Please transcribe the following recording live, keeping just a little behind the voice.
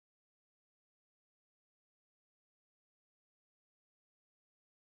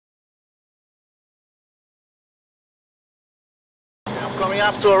Coming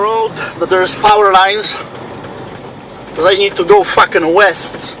up to a road that there's power lines, because I need to go fucking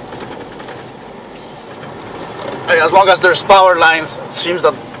west. As long as there's power lines, it seems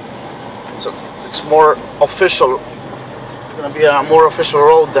that it's more official. It's gonna be a more official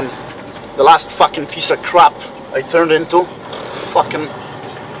road than the last fucking piece of crap I turned into. Fucking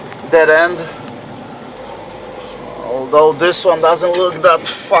dead end. Although this one doesn't look that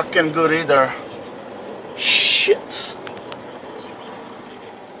fucking good either. Shit.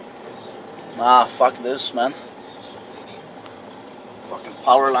 Ah, fuck this, man. Fucking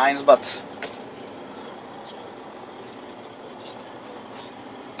power lines, but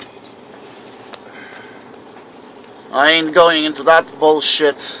I ain't going into that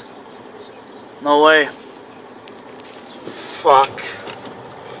bullshit. No way. Fuck.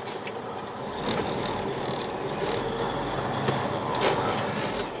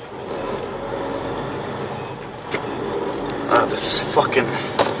 Ah, this is fucking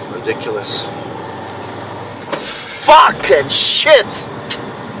ridiculous. Fucking shit!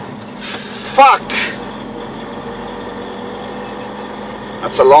 Fuck!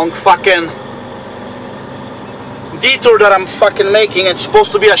 That's a long fucking detour that I'm fucking making. It's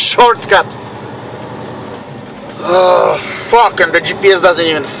supposed to be a shortcut. Oh, fuck, and the GPS doesn't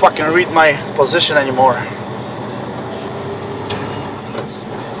even fucking read my position anymore.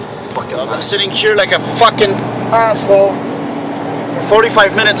 Fucking I'm sitting here like a fucking asshole for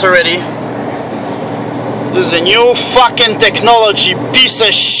 45 minutes already. This is a new fucking technology, piece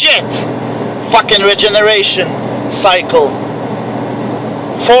of shit. Fucking regeneration cycle.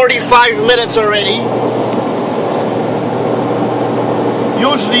 45 minutes already.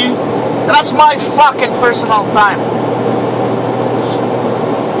 Usually, that's my fucking personal time.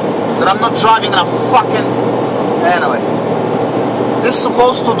 That I'm not driving in a fucking... Anyway. This is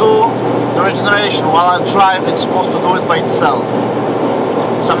supposed to do the regeneration. While I drive, it's supposed to do it by itself.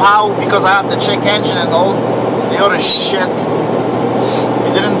 Somehow, because I had the check engine and all the other shit,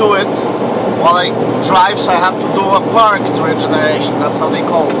 it didn't do it while I drive, so I have to do a parked regeneration. That's how they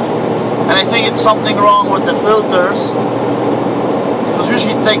call it. And I think it's something wrong with the filters.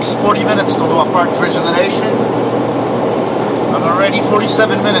 Usually it takes 40 minutes to do a parked regeneration. I'm already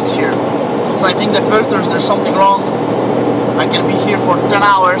 47 minutes here. So I think the filters, there's something wrong. I can be here for 10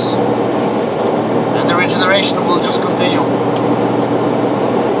 hours and the regeneration will just continue.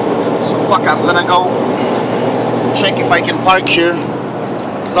 So fuck, I'm gonna go check if I can park here.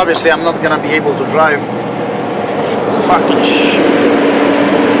 Because obviously I'm not gonna be able to drive. Fucking shit.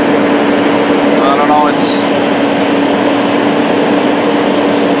 I don't know, it's...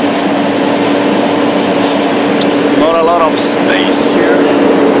 not a lot of space here.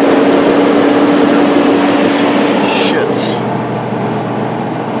 Shit.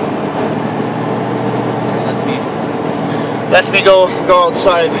 Let me go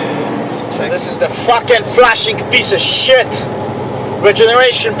outside. Check. This is the fucking flashing piece of shit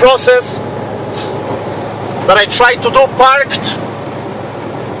regeneration process that I tried to do parked.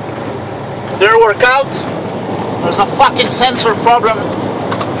 Didn't work out. There's a fucking sensor problem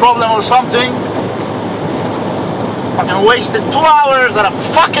or something. Fucking wasted 2 hours at a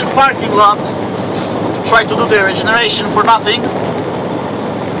fucking parking lot to try to do the regeneration for nothing.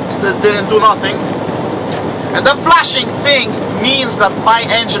 Still didn't do nothing. And the flashing thing means that my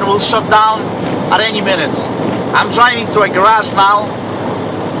engine will shut down at any minute. I'm driving to a garage now.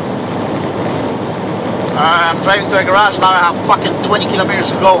 I have fucking 20 kilometers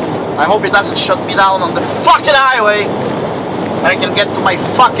to go. I hope it doesn't shut me down on the fucking highway. I can get to my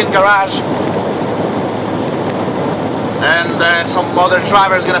fucking garage. And some other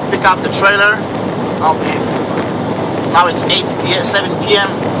driver is gonna pick up the trailer. Now it's 7 p.m.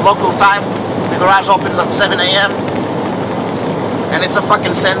 local time. The garage opens at 7 a.m. and it's a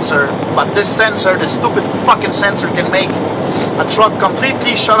fucking sensor. But this sensor, the stupid fucking sensor, can make a truck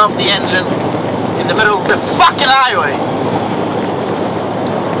completely shut off the engine in the middle of the fucking highway.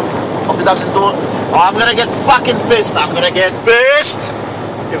 Hope it doesn't do it. Oh, I'm gonna get fucking pissed. I'm gonna get pissed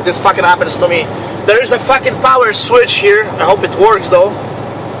if this fucking happens to me. There is a fucking power switch here. I hope it works though.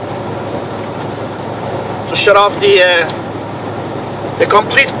 To shut off the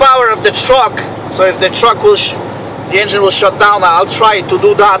complete power of the truck. So if the truck will, the engine will shut down. I'll try to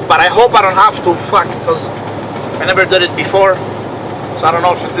do that, but I hope I don't have to. Fuck, because I never did it before. So I don't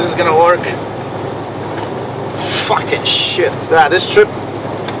know if this is gonna work. Fucking shit. Yeah, this trip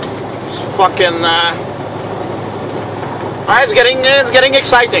is fucking. It's getting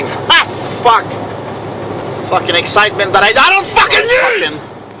exciting. Ah, fuck. Fucking excitement that I don't fucking need!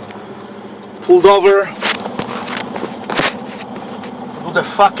 Pulled over. Do the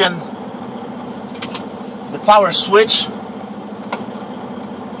fucking... the power switch.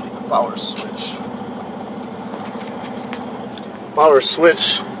 power switch. Power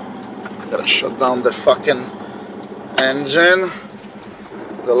switch. Gotta shut down the fucking engine,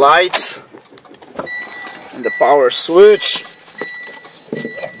 the lights, and the power switch.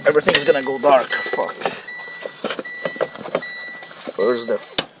 Everything's gonna go dark. Fuck. Where's the...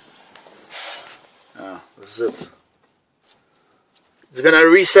 this is it. It's gonna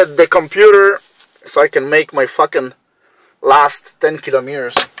reset the computer so I can make my fucking last 10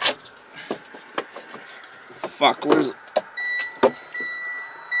 kilometers. Fuck, where's it?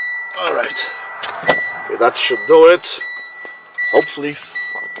 Alright. Okay, that should do it. Hopefully.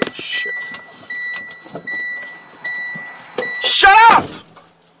 Fucking shit. Shut up!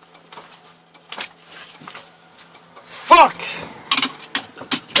 Fuck!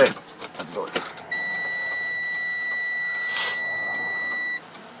 Okay, let's do it.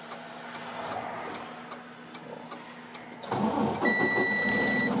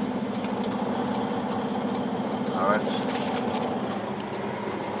 Alright.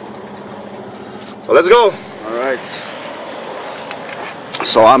 So let's go. Alright.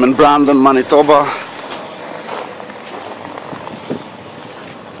 So I'm in Brandon, Manitoba.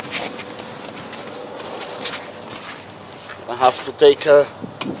 I have to take a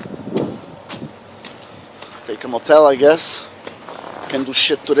motel, I guess. Can't do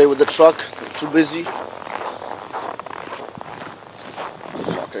shit today with the truck. Too busy. Fuck,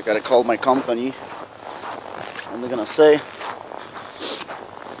 I gotta call my company. What am I gonna say?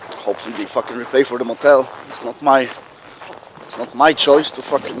 Hopefully they fucking repay for the motel. It's not my choice to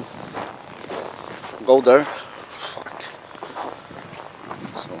fucking go there. Fuck.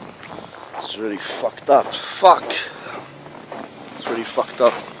 So, it's really fucked up. Fuck. It's really fucked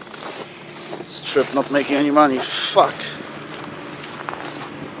up. This trip not making any money. Fuck.